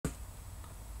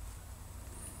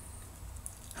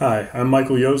Hi, I'm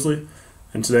Michael Yosley,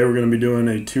 and today we're going to be doing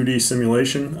a 2D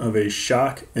simulation of a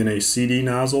shock in a CD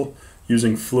nozzle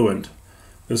using Fluent.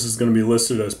 This is going to be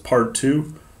listed as part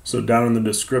 2, so down in the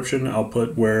description I'll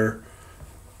put where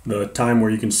the time where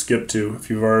you can skip to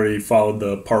if you've already followed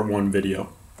the part 1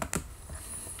 video.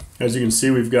 As you can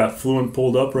see, we've got Fluent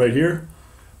pulled up right here.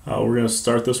 We're going to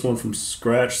start this one from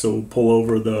scratch, so we'll pull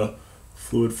over the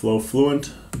Fluid Flow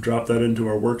Fluent, drop that into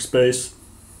our workspace.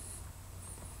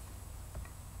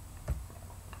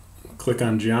 Click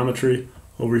on geometry.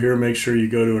 Over here, make sure you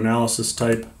go to analysis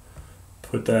type,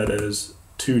 put that as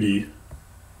 2D.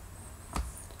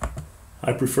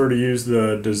 I prefer to use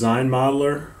the design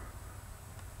modeler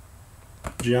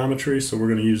geometry, so we're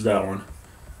going to use that one.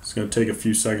 It's going to take a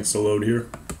few seconds to load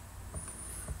here.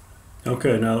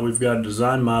 Okay, now that we've got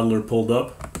design modeler pulled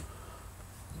up,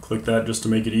 click that just to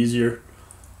make it easier.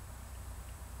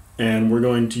 And we're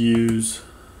going to use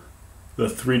the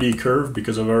 3D curve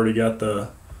because I've already got the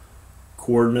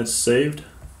coordinates saved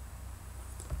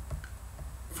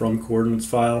from coordinates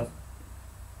file.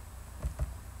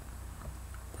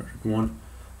 Project 1.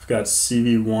 I've got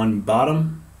CV1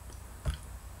 bottom.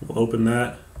 We'll open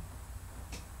that.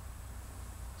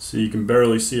 So you can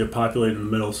barely see it populate in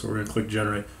the middle, so we're going to click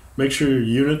generate. Make sure your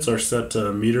units are set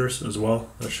to meters as well.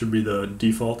 That should be the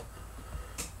default.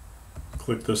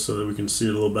 Click this so that we can see it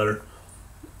a little better.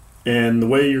 And the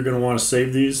way you're going to want to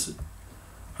save these,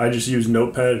 I just use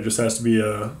Notepad. It just has to be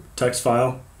a text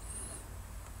file.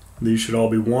 These should all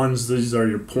be ones. These are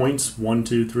your points, 1,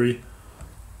 2, 3.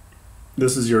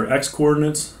 This is your X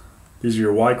coordinates. These are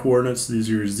your Y coordinates. These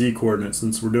are your Z coordinates.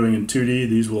 Since we're doing in 2D,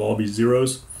 these will all be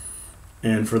zeros.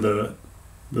 And for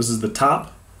this is the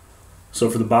top.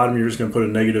 So for the bottom, you're just going to put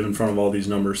a negative in front of all these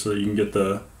numbers so that you can get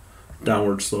the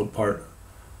downward slope part,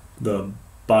 the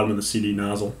bottom of the CD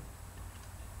nozzle.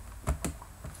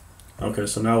 Okay,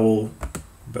 so now we'll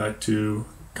back to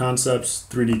concepts,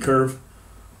 3D curve.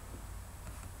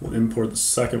 We'll import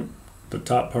the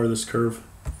top part of this curve,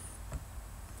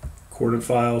 coordinate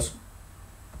files.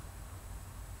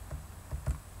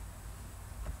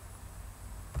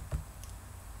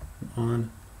 On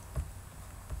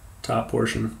top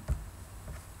portion.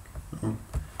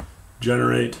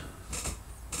 Generate.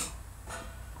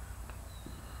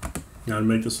 Now to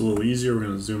make this a little easier, we're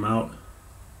going to zoom out.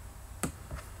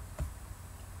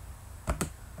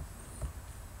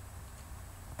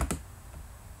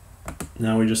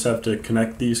 Now we just have to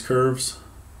connect these curves.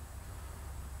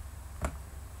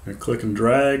 And click and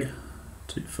drag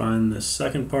to find this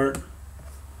second part.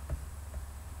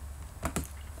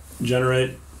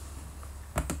 Generate.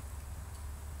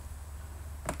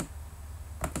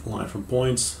 Line from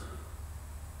points.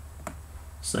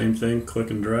 Same thing,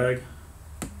 click and drag.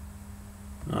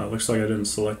 It looks like I didn't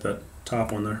select that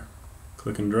top one there.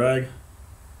 Click and drag.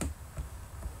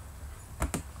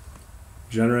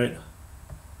 Generate.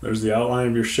 There's the outline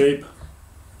of your shape.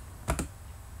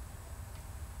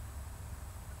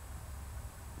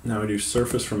 Now we do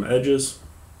surface from edges.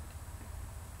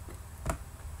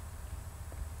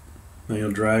 Then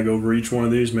you'll drag over each one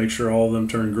of these, make sure all of them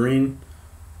turn green.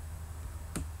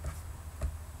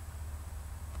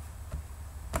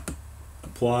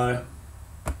 Apply.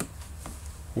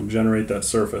 We'll generate that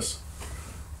surface.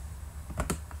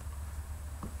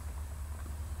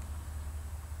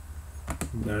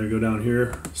 Now you go down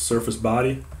here, surface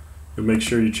body. You'll make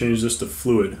sure you change this to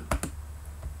fluid,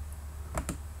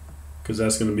 because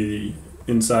that's going to be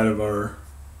the inside of our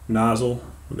nozzle.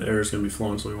 The air is going to be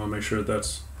flowing, so we want to make sure that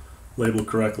that's labeled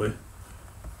correctly.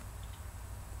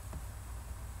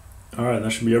 Alright, that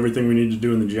should be everything we need to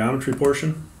do in the geometry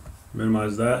portion.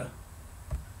 Minimize that.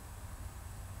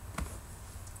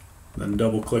 Then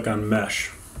double click on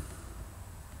mesh.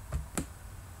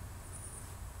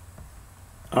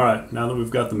 Alright, now that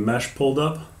we've got the mesh pulled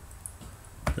up,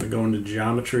 I'm going to go into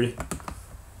geometry.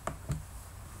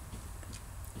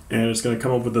 And it's going to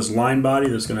come up with this line body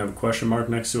that's going to have a question mark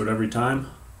next to it every time.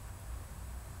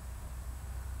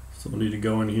 So we'll need to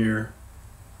go in here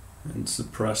and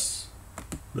suppress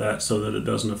that so that it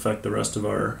doesn't affect the rest of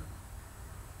our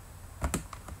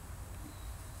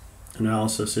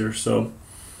analysis here. So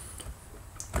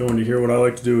go into here, what I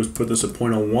like to do is put this at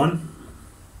 0.01.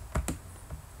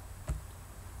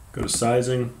 Go to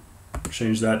sizing,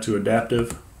 change that to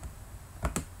adaptive,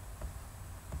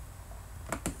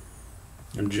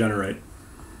 and generate.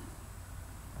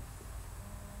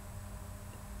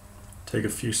 Take a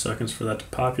few seconds for that to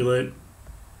populate.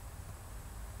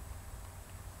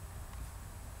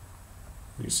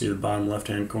 You can see the bottom left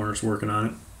hand corner is working on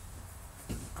it.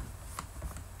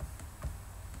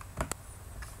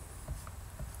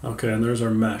 Okay, and there's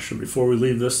our mesh. And before we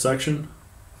leave this section,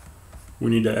 we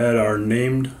need to add our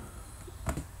named.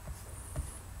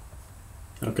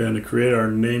 Okay, and to create our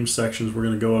name sections, we're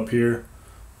going to go up here,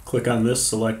 click on this,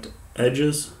 select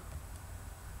edges,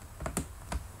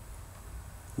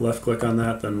 left click on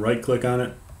that, then right click on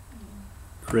it,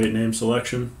 create name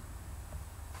selection.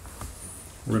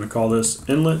 We're going to call this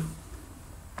inlet.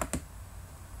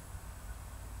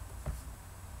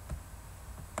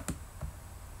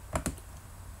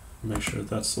 Make sure that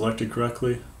that's selected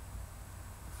correctly.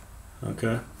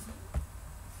 Okay.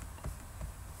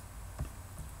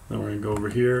 Then we're going to go over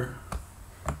here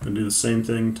and do the same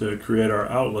thing to create our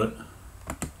outlet.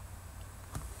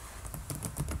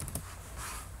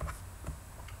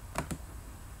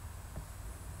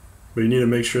 But you need to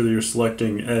make sure that you're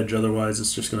selecting edge, otherwise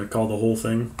it's just going to call the whole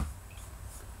thing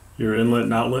your inlet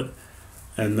and outlet,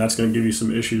 and that's going to give you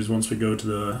some issues once we go to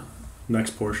the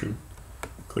next portion.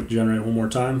 Click generate one more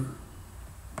time.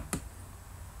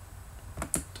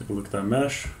 Take a look at that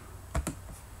mesh.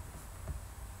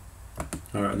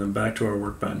 Alright, and then back to our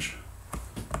workbench.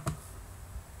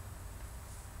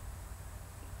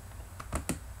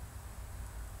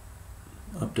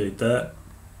 Update that.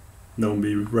 Then we'll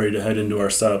be ready to head into our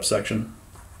setup section.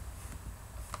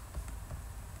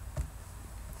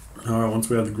 Alright, once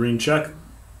we have the green check,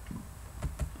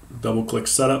 double click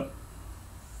setup.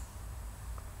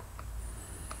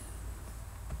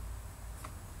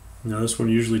 Now this one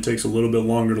usually takes a little bit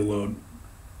longer to load.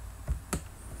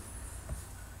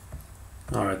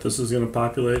 Alright, this is going to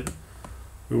populate.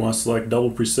 We want to select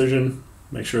double precision,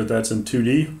 make sure that's in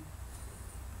 2D.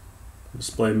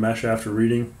 Display mesh after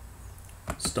reading.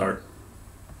 Start.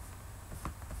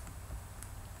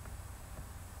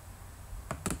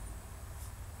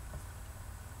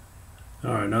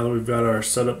 Alright, now that we've got our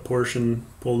setup portion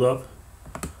pulled up,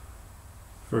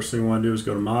 first thing we want to do is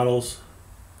go to models.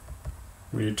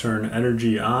 We need to turn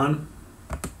energy on.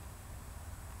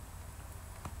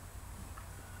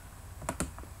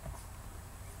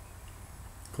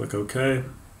 Click OK.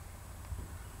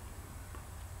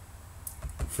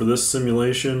 For this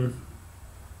simulation,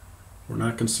 we're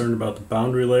not concerned about the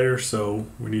boundary layer, so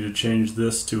we need to change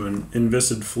this to an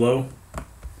inviscid flow.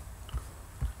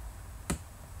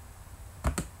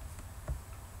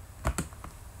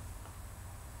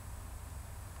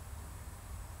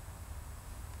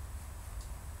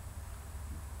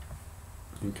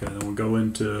 Okay, then we'll go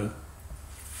into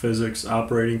physics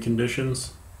operating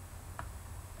conditions.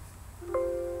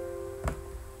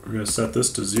 We're going to set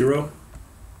this to 0.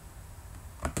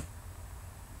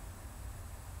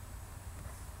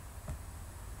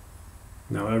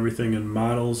 Now everything in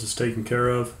models is taken care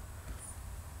of.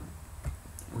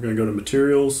 We're going to go to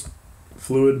materials,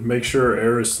 fluid, make sure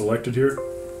air is selected here.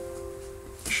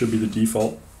 It should be the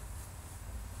default.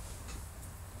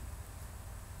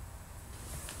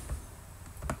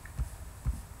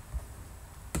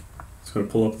 It's going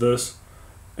to pull up this,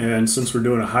 and since we're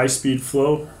doing a high-speed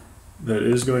flow that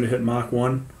is going to hit Mach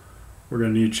 1, we're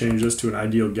going to need to change this to an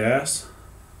ideal gas,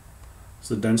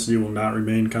 so the density will not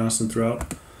remain constant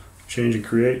throughout. Change and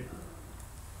create.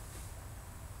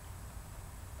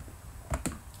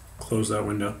 Close that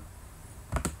window.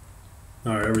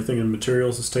 Alright, everything in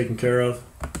materials is taken care of.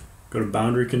 Go to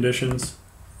boundary conditions,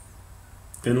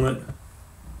 inlet.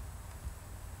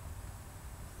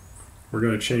 We're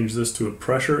going to change this to a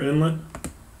pressure inlet.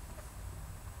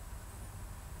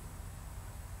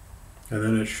 And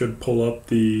then it should pull up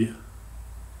the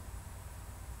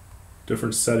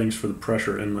different settings for the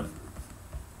pressure inlet.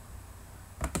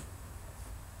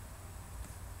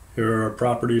 Here are our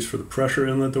properties for the pressure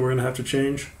inlet that we're going to have to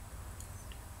change.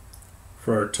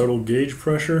 For our total gauge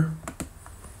pressure,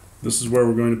 this is where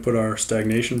we're going to put our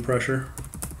stagnation pressure.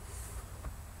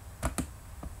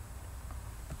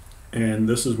 And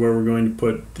this is where we're going to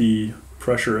put the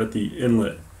pressure at the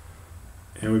inlet.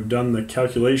 And we've done the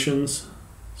calculations,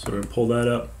 so we're going to pull that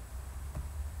up.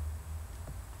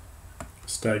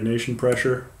 Stagnation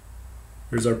pressure.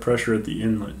 Here's our pressure at the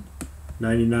inlet.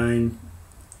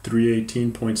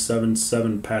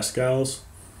 318.77 pascals.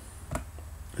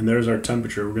 And there's our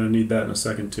temperature. We're going to need that in a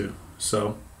second too.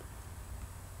 So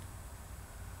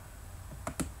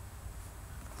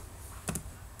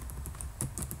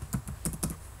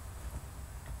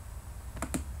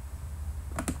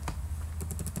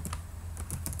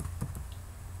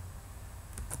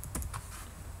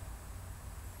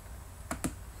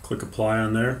click apply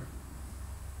on there.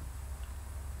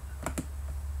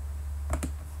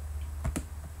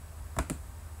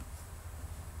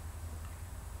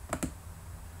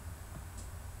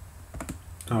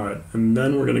 Alright, and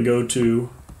then we're going to go to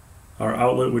our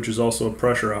outlet, which is also a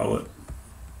pressure outlet.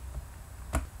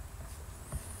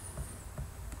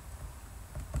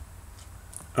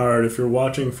 Alright, if you're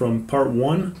watching from part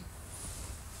 1,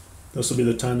 this will be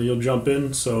the time that you'll jump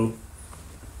in. So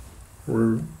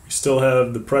we still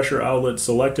have the pressure outlet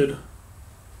selected.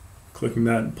 Clicking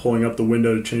that and pulling up the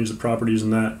window to change the properties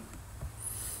in that.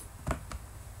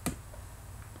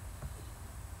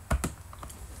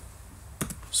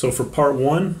 So for part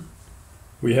 1,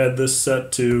 we had this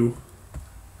set to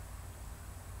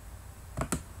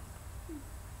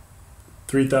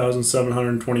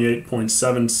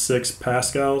 3,728.76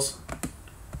 pascals.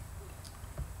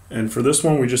 And for this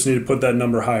one, we just need to put that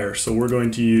number higher. So we're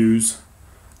going to use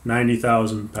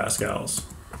 90,000 pascals.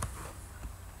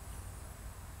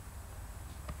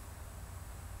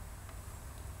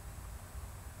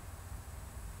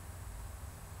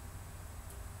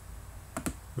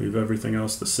 Leave everything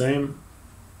else the same.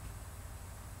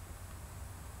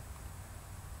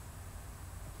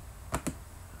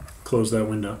 Close that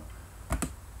window.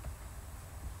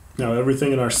 Now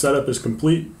everything in our setup is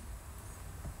complete.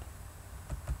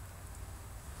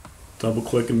 Double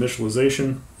click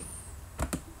initialization.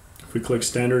 If we click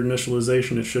standard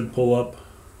initialization, it should pull up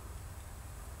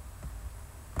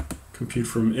compute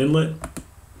from inlet.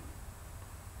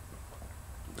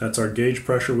 That's our gauge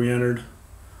pressure we entered.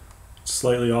 It's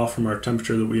slightly off from our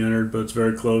temperature that we entered, but it's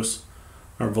very close.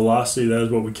 Our velocity, that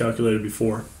is what we calculated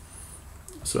before.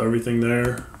 So everything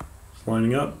there is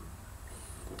lining up.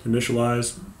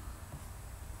 Initialize.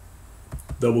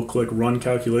 Double click run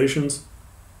calculations.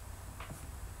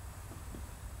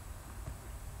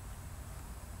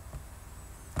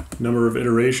 Number of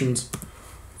iterations.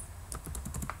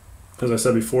 As I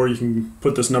said before, you can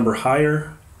put this number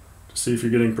higher to see if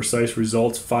you're getting precise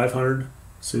results. 500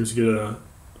 seems to get a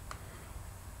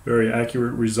very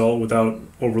accurate result without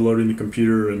overloading the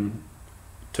computer and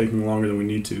taking longer than we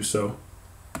need to. So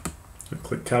I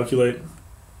click calculate.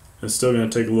 It's still going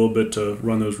to take a little bit to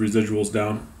run those residuals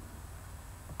down.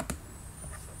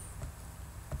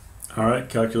 Alright,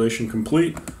 calculation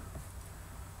complete.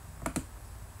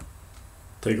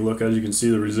 Take a look. As you can see,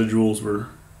 the residuals were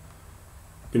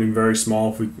getting very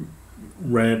small. If we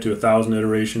ran it to 1,000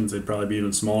 iterations, they'd probably be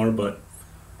even smaller, but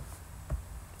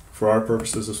for our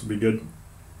purposes, this would be good.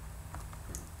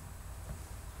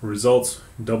 Results,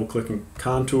 double clicking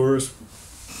contours.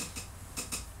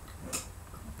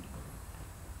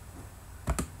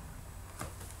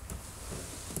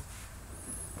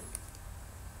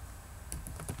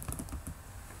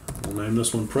 We'll name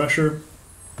this one pressure.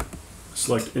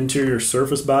 Select interior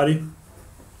surface body.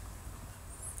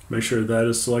 Make sure that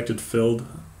is selected, filled.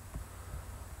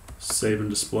 Save and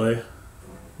display.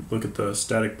 Look at the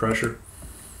static pressure.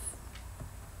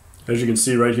 As you can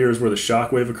see, right here is where the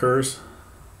shockwave occurs.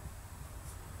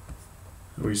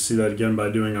 We see that again by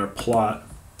doing our plot,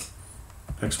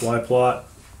 XY plot.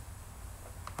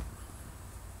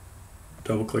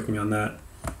 Double clicking on that.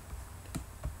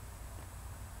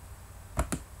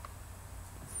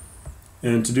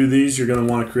 And to do these, you're going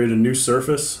to want to create a new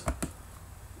surface.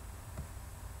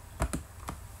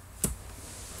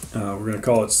 We're going to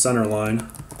call it center line.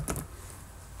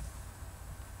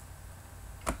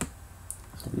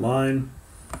 Line.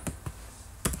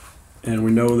 And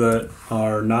we know that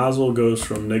our nozzle goes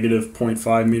from negative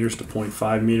 0.5 meters to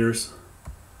 0.5 meters.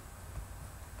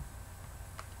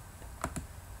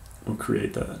 We'll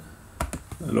create that.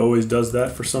 It always does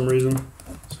that for some reason.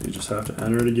 So you just have to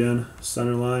enter it again.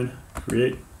 Center line,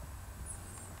 create,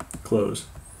 close.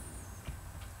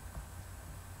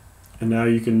 And now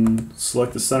you can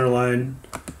select the center line,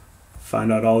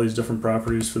 find out all these different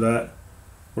properties for that.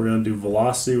 We're going to do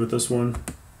velocity with this one.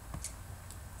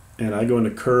 And I go into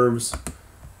curves.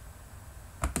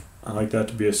 I like that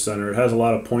to be a center. It has a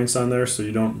lot of points on there, so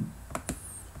you don't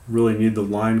really need the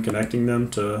line connecting them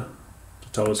to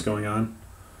tell what's going on.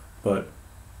 But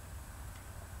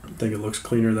I think it looks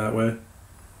cleaner that way.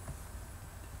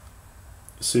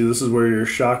 See, this is where your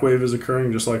shockwave is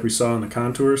occurring, just like we saw in the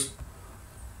contours.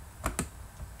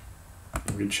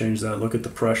 We can change that. Look at the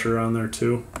pressure on there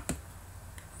too.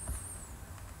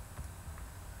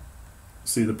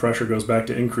 See, the pressure goes back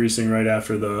to increasing right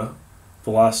after the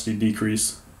velocity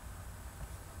decrease.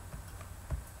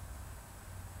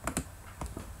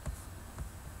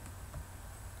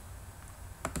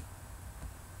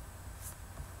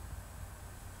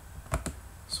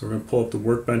 So we're going to pull up the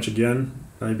workbench again.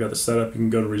 Now you've got the setup, you can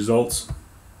go to results.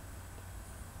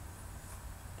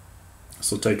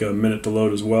 This will take a minute to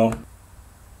load as well.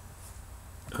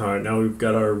 Alright, now we've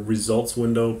got our results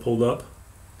window pulled up.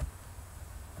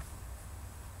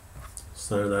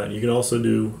 Center that. You can also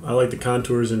do, I like the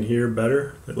contours in here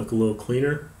better. They look a little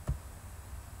cleaner.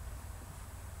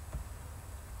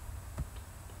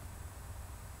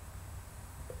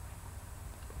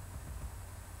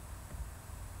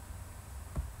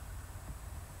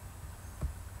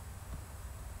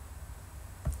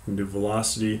 and do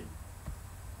velocity.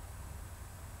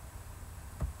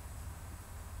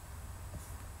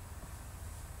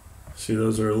 See,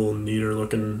 those are a little neater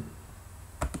looking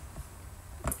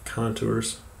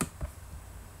contours.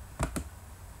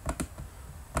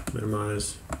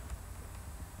 Minimize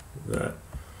that.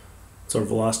 It's our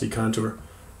velocity contour.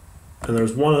 And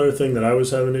there's one other thing that I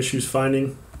was having issues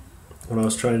finding when I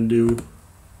was trying to do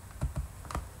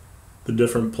the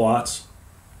different plots.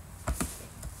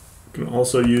 You can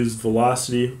also use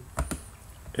velocity,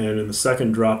 and in the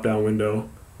second drop down window,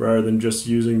 rather than just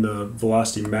using the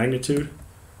velocity magnitude,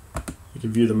 you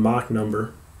can view the Mach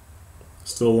number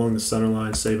still along the center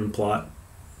line, save and plot.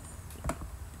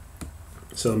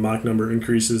 So the Mach number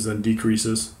increases and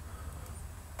decreases.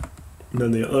 And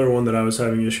then the other one that I was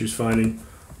having issues finding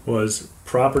was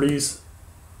properties.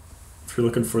 If you're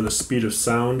looking for the speed of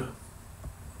sound,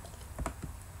 you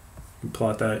can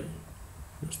plot that.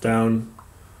 Goes down,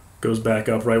 goes back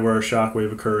up right where our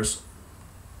shockwave occurs.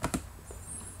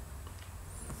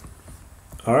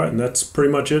 Alright, and that's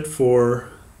pretty much it for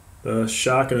the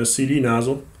shock and a CD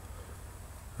nozzle.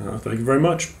 Thank you very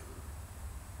much.